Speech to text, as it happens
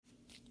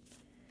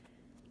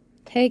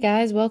Hey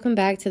guys, welcome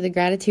back to the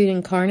Gratitude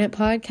Incarnate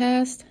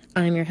podcast.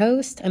 I'm your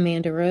host,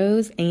 Amanda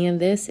Rose, and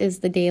this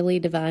is the Daily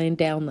Divine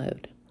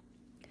Download.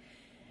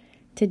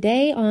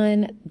 Today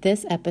on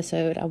this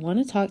episode, I want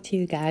to talk to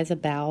you guys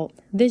about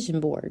vision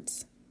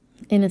boards,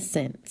 in a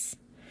sense.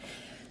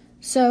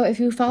 So if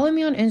you follow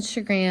me on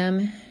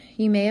Instagram,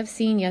 you may have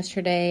seen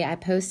yesterday I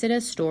posted a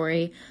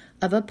story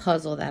of a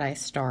puzzle that I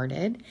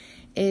started.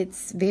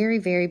 It's very,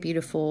 very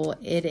beautiful.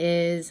 It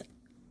is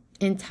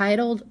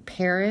entitled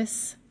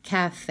Paris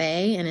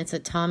Cafe, and it's a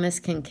Thomas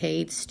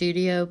Kinkade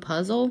studio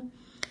puzzle.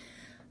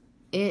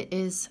 It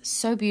is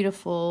so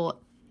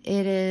beautiful.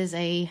 It is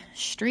a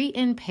street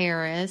in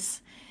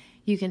Paris.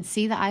 You can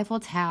see the Eiffel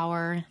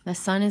Tower. The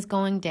sun is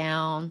going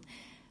down.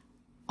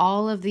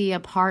 All of the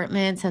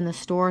apartments and the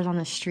stores on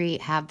the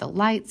street have the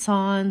lights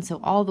on,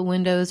 so all the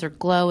windows are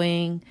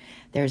glowing.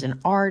 There's an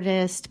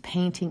artist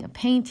painting a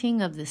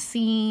painting of the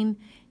scene,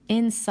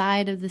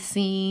 inside of the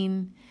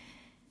scene.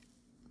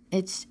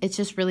 It's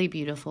just really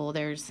beautiful.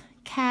 There's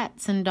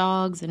cats and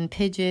dogs and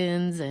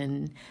pigeons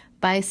and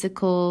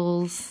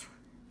bicycles,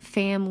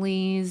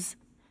 families,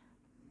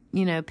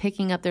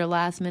 picking up their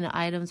last minute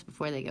items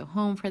before they go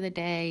home for the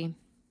day.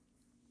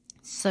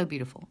 So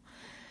beautiful.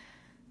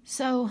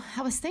 So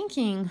I was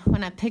thinking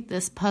when I picked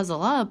this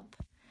puzzle up,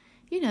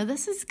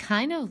 this is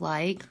kind of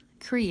like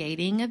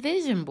creating a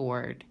vision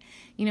board.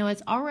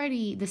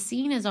 The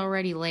scene is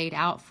already laid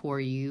out for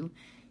you.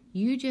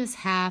 You just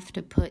have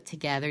to put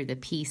together the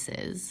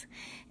pieces.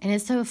 And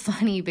it's so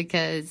funny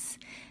because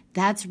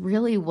that's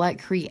really what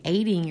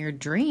creating your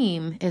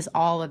dream is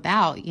all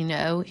about.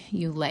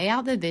 You lay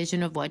out the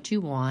vision of what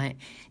you want,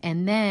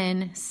 and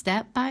then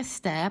step by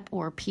step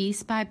or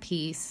piece by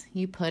piece,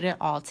 you put it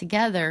all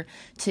together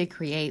to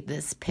create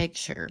this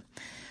picture.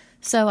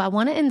 So I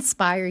want to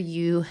inspire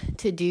you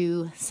to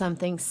do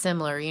something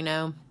similar.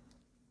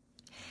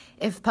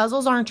 If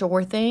puzzles aren't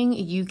your thing,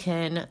 you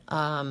can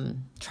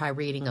try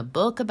reading a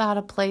book about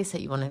a place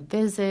that you want to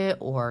visit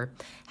or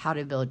how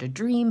to build a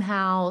dream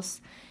house.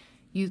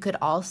 You could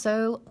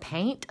also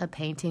paint a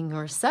painting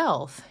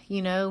yourself.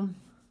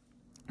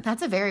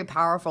 That's a very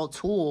powerful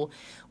tool.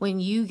 When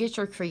you get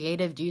your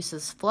creative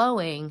juices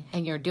flowing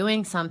and you're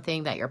doing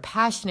something that you're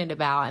passionate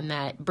about and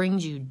that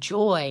brings you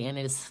joy and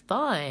is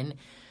fun,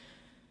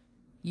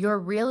 you're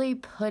really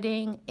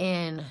putting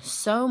in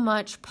so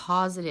much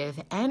positive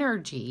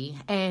energy,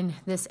 and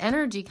this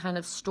energy kind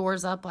of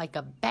stores up like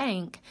a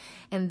bank,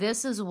 and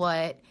this is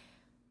what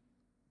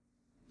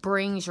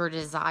brings your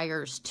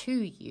desires to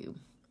you.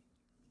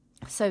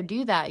 So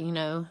do that,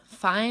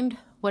 find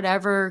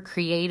whatever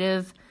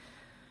creative,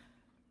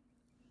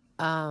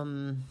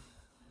 I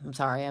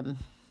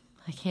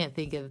can't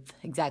think of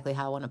exactly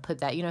how I want to put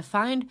that.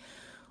 Find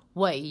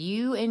what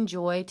you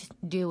enjoy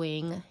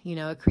doing,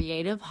 a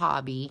creative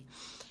hobby,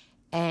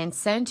 and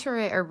center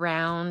it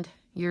around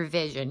your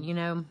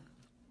vision.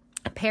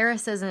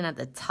 Paris isn't at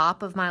the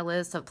top of my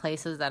list of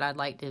places that I'd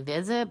like to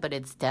visit, but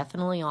it's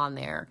definitely on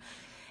there.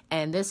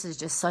 And this is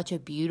just such a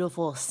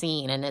beautiful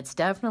scene, and it's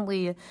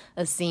definitely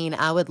a scene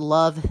I would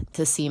love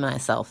to see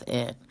myself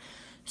in.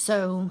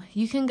 So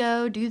you can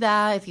go do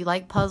that. If you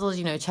like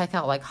puzzles, check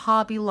out like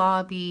Hobby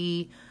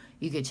Lobby.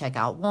 You could check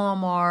out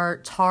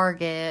Walmart,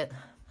 Target,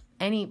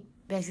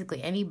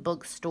 basically any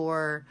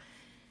bookstore.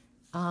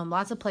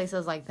 Lots of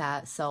places like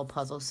that sell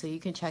puzzles, so you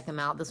can check them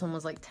out. This one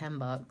was like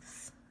 $10.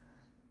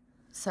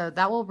 So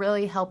that will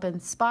really help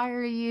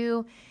inspire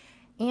you,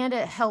 and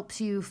it helps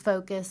you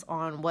focus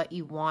on what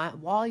you want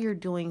while you're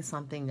doing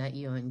something that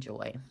you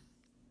enjoy.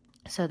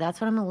 So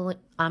that's what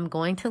I'm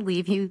going to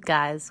leave you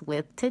guys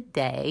with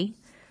today.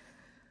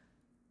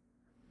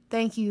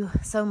 Thank you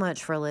so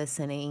much for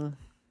listening.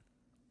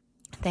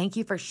 Thank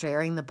you for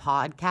sharing the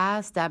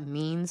podcast. That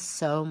means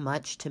so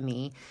much to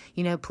me.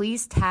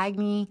 Please tag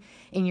me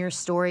in your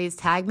stories.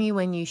 Tag me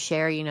when you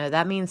share.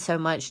 That means so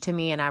much to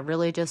me. And I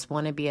really just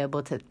want to be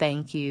able to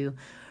thank you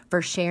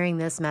for sharing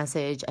this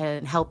message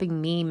and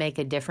helping me make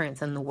a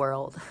difference in the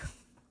world.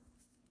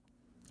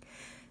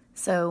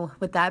 So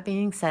with that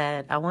being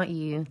said, I want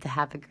you to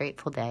have a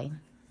grateful day.